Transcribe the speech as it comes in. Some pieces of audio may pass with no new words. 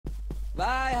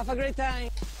Bye, have a great time.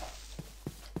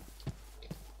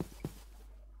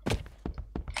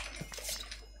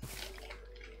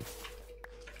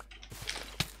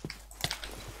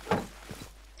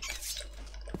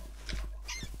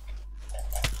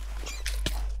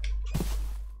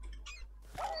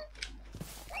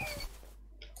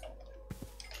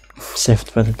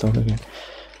 Saved by the dog again.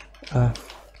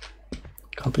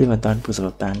 Can't believe I died because of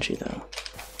a banshee though.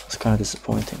 It's kind of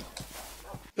disappointing.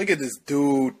 Look at this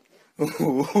dude. I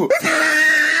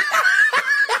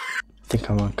think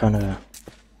I'm kind of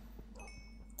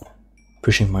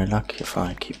pushing my luck if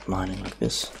I keep mining like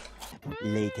this.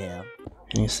 Later.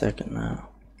 Any second now.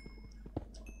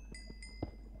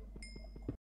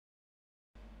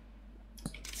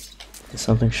 There's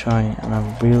something shiny and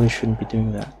I really shouldn't be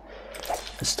doing that.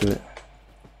 Let's do it.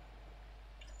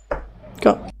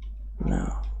 Go!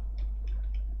 No.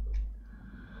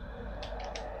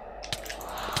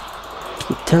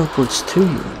 He teleports to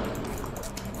you.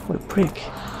 What a prick.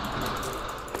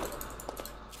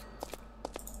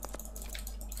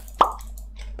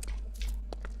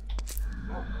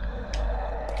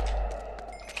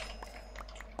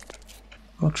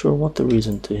 Not sure what the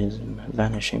reason to his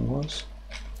vanishing was.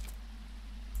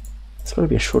 There's gotta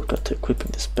be a shortcut to equipping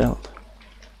this belt.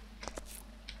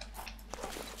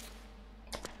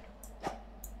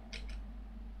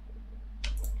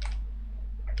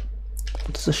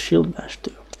 What does a shield bash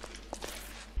do?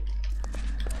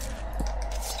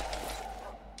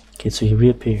 Okay, so he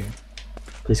reappeared.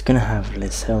 But he's gonna have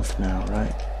less health now,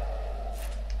 right?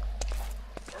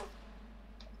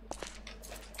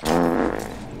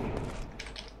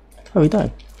 Oh, he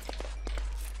died.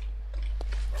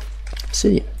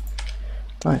 See,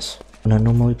 nice. When I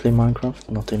normally play Minecraft,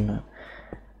 not in a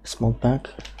small pack,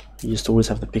 I used to always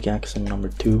have the pickaxe in number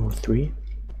 2 or 3.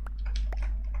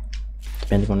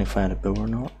 Depending on if I had a bow or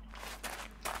not.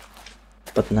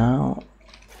 But now,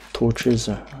 torches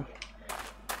are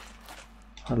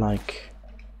like,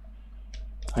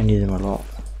 I need them a lot.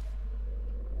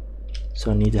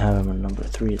 So I need to have them in number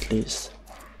 3 at least.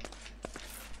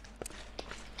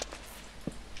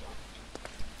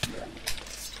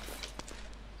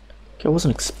 Okay, I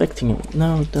wasn't expecting it.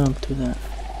 No, don't do that.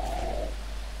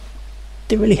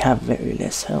 They really have very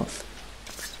less health.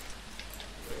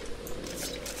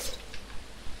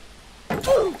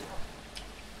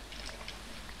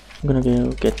 I'm gonna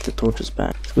go get the torches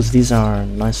back because these are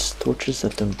nice torches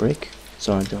that don't break,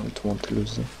 so I don't want to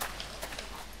lose them.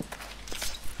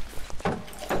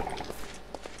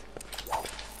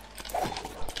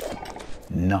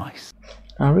 Nice.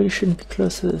 I really shouldn't be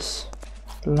close to this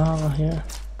lava here.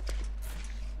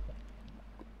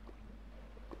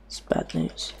 It's bad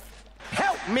news.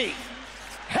 Help me!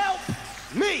 Help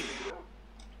me!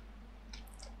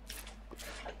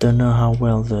 I don't know how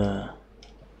well the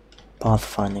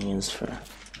pathfinding is for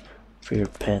your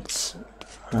pets.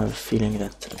 I have a feeling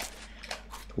that the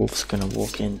wolf's gonna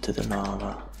walk into the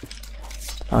lava.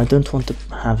 I don't want to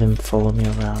have him follow me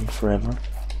around forever.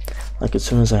 Like as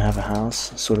soon as I have a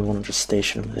house, I sort of want to just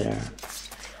station him there.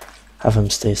 Have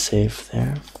him stay safe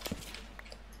there.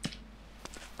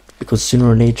 Because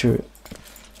sooner or later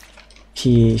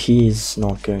he is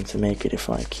not going to make it if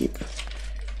I keep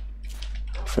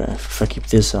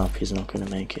this up, he's not going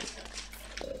to make it.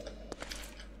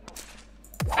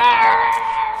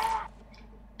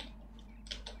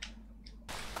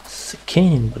 It's a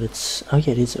canyon, but it's, oh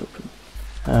yeah, it is open.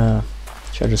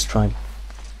 Should I just try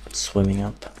swimming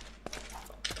up?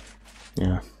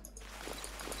 Yeah,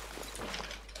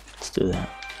 let's do that.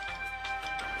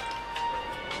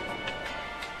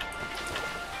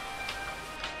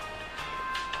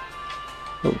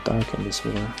 Oh, dark in this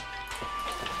water.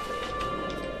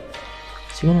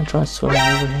 Is he gonna try swimming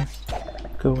over here?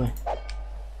 Go away.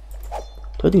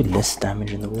 Do I do less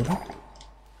damage in the water?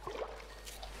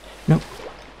 No.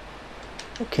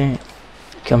 Okay.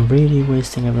 I'm really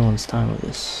wasting everyone's time with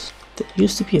this. There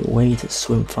used to be a way to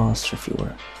swim faster if you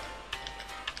were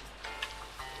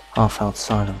half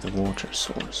outside of the water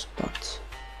source, but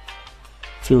it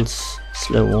feels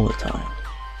slow all the time.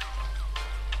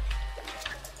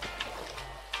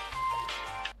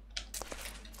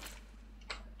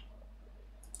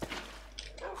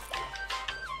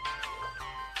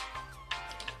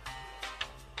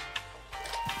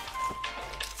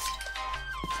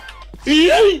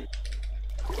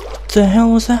 What the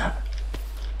hell was that?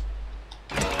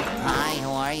 Hi,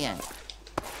 how are you?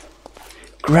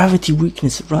 Gravity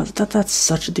weakness, that's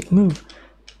such a dick move.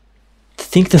 To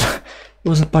think that it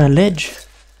wasn't by a ledge.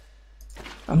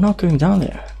 I'm not going down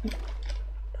there.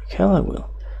 Like hell I will.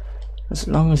 As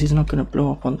long as he's not gonna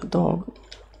blow up on the dog,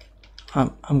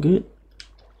 I'm good.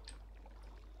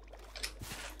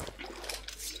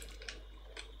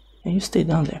 Yeah, you stay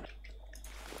down there.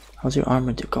 How's your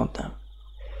armor do? Goddamn.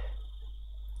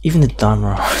 Even the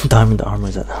diamond armor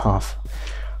is at half.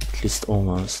 At least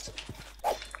almost.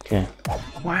 Okay.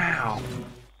 Wow.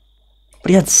 But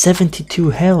he had 72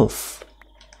 health.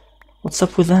 What's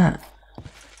up with that?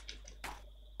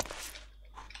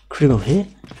 Critical hit?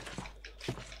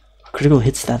 Critical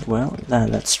hits that well?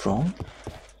 That strong?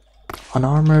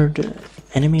 Unarmored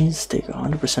enemies take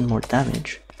 100% more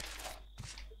damage.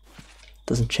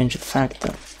 Doesn't change the fact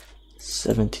that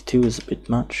 72 is a bit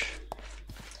much.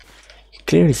 You can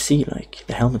clearly see like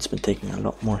the helmet's been taking a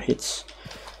lot more hits.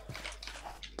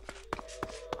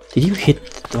 Did you hit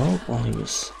the dog while he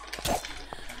was...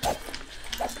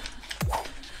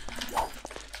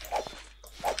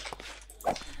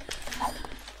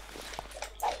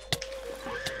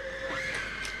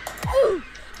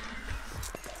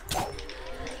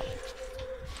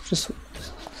 Is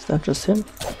that just him?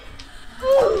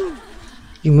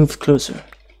 You moved closer.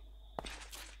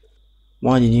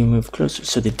 Why did you move closer?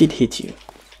 So they did hit you.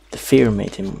 The fear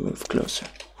made him move closer.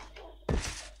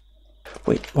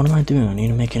 Wait, what am I doing? I need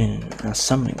to make a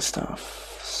summoning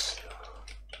staff.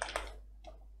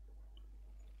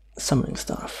 Summoning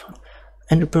staff.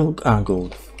 Ender pearl. Ah,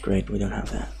 gold. Great, we don't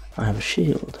have that. I have a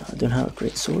shield. I don't have a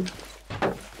great sword.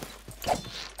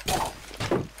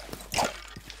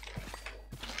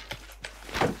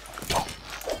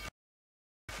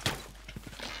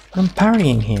 I'm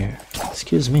parrying here.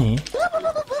 Excuse me.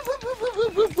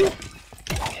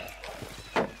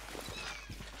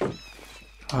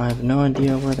 I have no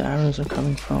idea where the arrows are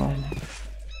coming from.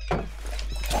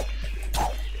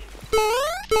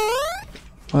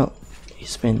 Well,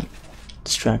 he's been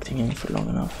distracting him for long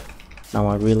enough. Now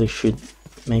I really should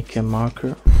make a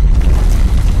marker.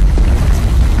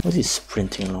 Was he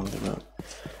sprinting along the road?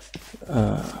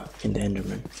 In the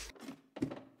Enderman.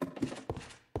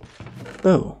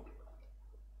 Oh.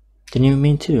 Didn't even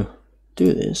mean to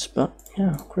do this, but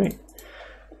yeah, great.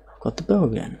 Got the bow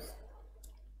again.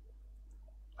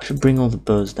 I should bring all the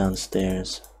bows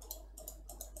downstairs.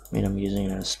 I mean, I'm using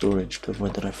it as storage to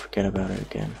avoid that I forget about it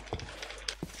again.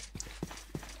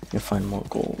 You'll find more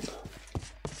gold.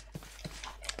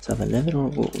 Let's have a leather or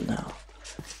gold now.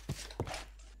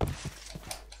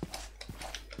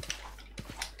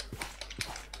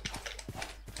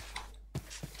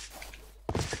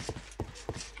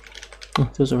 Oh,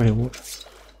 there's already water.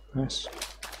 Nice.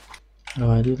 How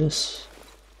do I do this?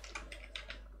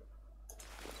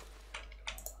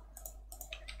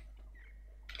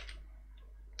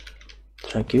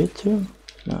 Did I give it to him?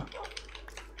 No.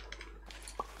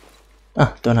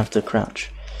 Ah, don't have to crouch.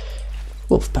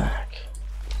 Wolf pack.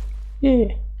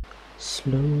 Yeah.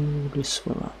 Slowly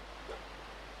swell up.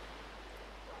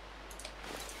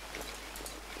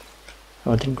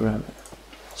 Oh, I didn't grab it.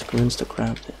 Screensta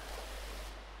grabbed it.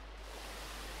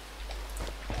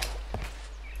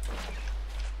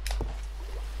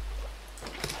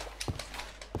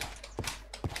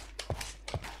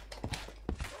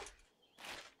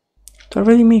 Do I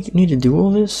really need to do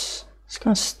all this? It's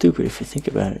kind of stupid if you think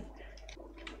about it.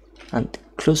 And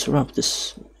closer up,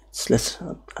 it's less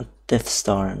a Death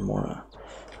Star and more a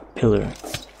pillar.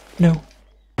 No.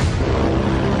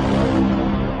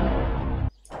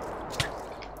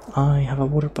 I have a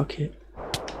water bucket.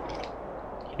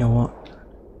 You know what?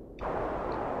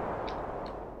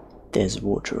 There's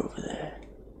water over there.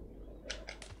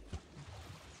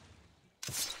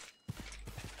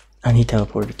 And he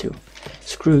teleported too.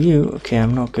 Screw you. Okay,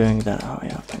 I'm not going that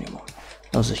high up anymore.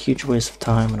 That was a huge waste of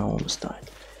time and I almost died.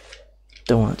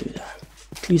 Don't want to do that.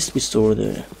 At least we saw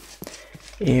the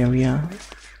area,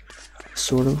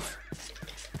 sort of.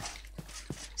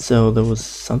 So there was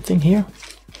something here.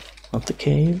 Not the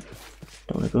cave.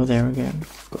 Don't want to go there again.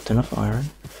 Got enough iron.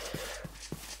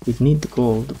 We'd need the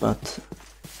gold, but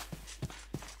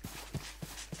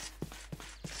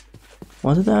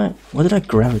why did I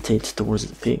gravitate towards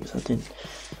the pigs? I didn't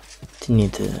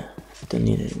need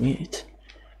meat.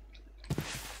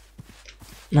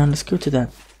 Now let's go to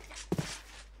that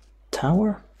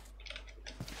tower.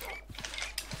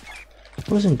 I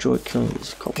always enjoy killing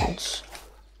these kobolds.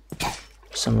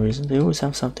 For some reason, they always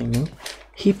have something new.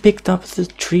 He picked up the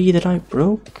tree that I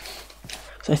broke.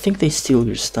 So I think they steal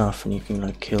your stuff and you can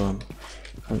like kill them.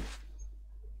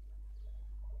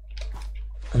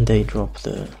 And they drop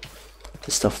the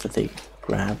stuff that they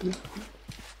grabbed. Is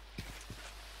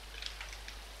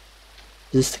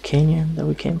this the canyon that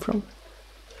we came from?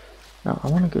 No, I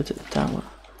want to go to the tower.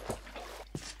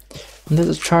 And there's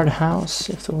a charred house,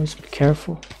 you have to always be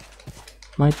careful.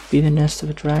 Might be the nest of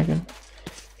a dragon.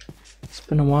 It's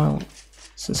been a while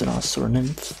since I last saw a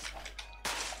nymph.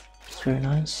 It's very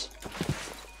nice.